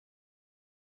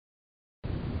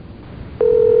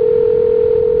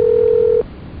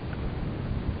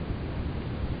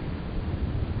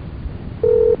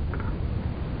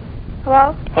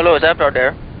Hello? Hello, is Aptar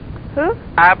there? Who?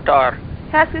 Aptar.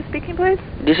 Has who's speaking, please?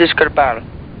 This is Kirpal.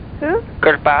 Who?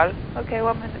 Kirpal? Okay,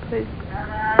 1 minute, please.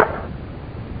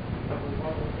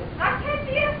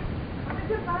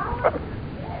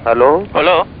 Hello?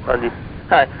 Hello? Hanji.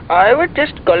 Hi. I was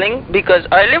just calling because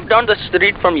I live down the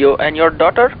street from you and your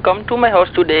daughter come to my house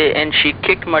today and she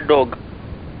kicked my dog.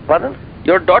 Pardon?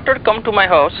 Your daughter come to my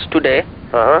house today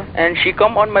Uh-huh. and she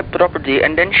come on my property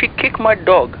and then she kicked my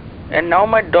dog and now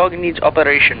my dog needs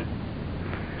operation.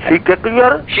 She kicked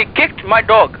my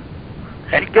dog.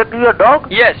 She kicked your dog?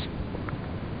 Yes,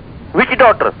 Which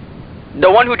daughter? the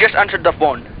one who just answered the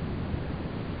phone.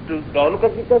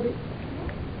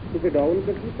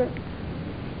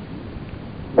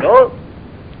 No.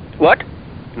 What?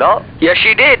 No. Yes,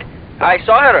 she did. I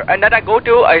saw her and then I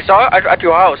saw her at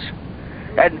your house.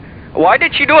 And why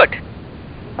did she do it?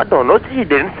 I don't know. She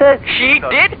didn't say. She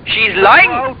did? She's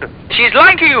lying. She's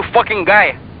lying to you, fucking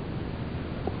guy.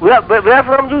 Where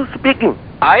from you speaking?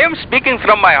 I am speaking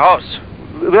from my house.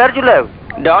 Where you live?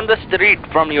 Down the street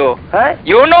from you. Huh?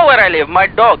 You know where I live, my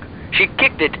dog. She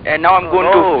kicked it and now I'm going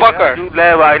to fuck her. You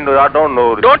live, I know. I don't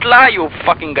know. Don't lie, you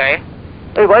fucking guy.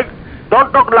 Hey, why?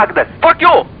 Don't talk like that. Fuck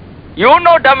you. You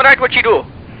know damn right what you do.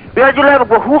 Where you live?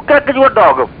 Who kicked your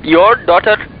dog? Your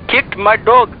daughter kicked my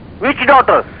dog. Which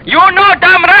daughter? You know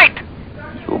damn right.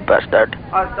 You bastard.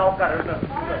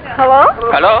 Hello?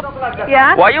 Hello?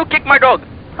 Yeah? Why you kick my dog?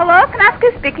 Hello? Can I ask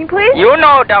who's speaking, please? You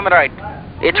know damn right.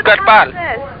 It's Whose house Kirpal. is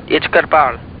this? It's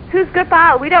Kirpal. Who's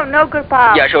Gopal? We don't know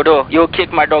Gopal. Yeah, sure do. You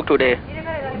kicked my dog today.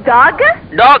 Dog?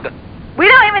 Dog! We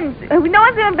don't even... No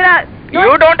one's even been out...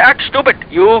 You don't act stupid.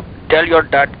 You tell your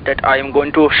dad that I am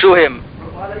going to sue him.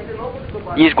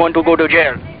 He's going to go to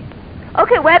jail.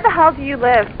 Okay, where the hell do you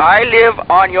live? I live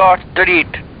on your street.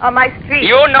 On my street.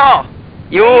 You know.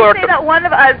 You You are... say that one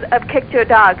of us have kicked your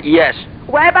dog. Yes.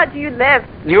 Where about do you live?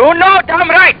 You know damn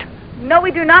right. No,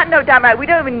 we do not know, damn right. We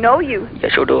don't even know you.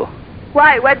 Yes, you do.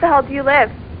 Why? Where the hell do you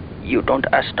live? You don't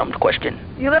ask dumb question.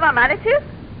 You live on Manitou?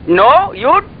 No,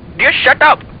 you just shut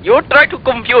up. You try to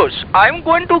confuse. I'm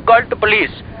going to call the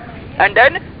police. And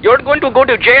then you're going to go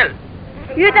to jail.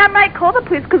 You damn right call the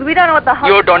police because we don't know what the hell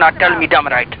You do you're not talking tell about. me damn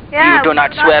right. Yeah, You do we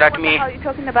not know swear at me. What the hell are you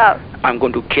talking about? I'm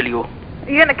going to kill you. Are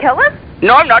you going to kill us?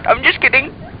 No, I'm not. I'm just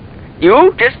kidding.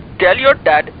 You just tell your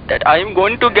dad that I am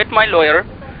going to get my lawyer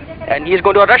and he's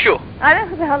going to arrest you. I don't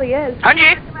know who the hell he is.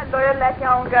 Hanji,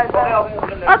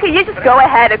 Okay, you just go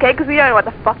ahead, okay? Because we don't know what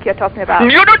the fuck you're talking about.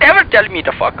 you don't ever tell me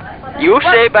to fuck. You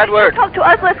say bad You words. talk to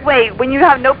us this way when you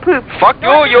have no proof. Fuck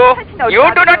No, you, no, you.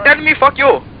 You do not tell me fuck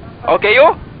you. Okay,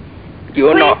 you?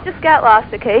 You Please know. just get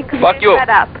lost, okay? 'Cause Fuck you're you. Shut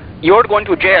up. You're going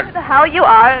to jail. Who the hell you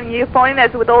are and you're phoning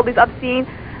us with all these obscene...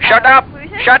 Shut up.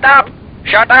 conclusions? Shut up.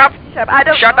 Shut up. Shut up. I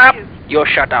don't Shut know up. you. You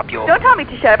shut up, you. Don't tell me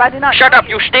to shut up. I do not Shut know up,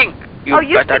 you stink. You Oh,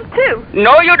 you bastard. stink too.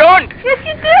 No, you don't. Yes,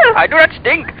 you do. I do not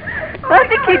stink. I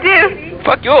think you do.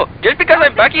 Fuck you. Just because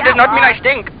I'm Becky does not mean I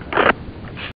stink.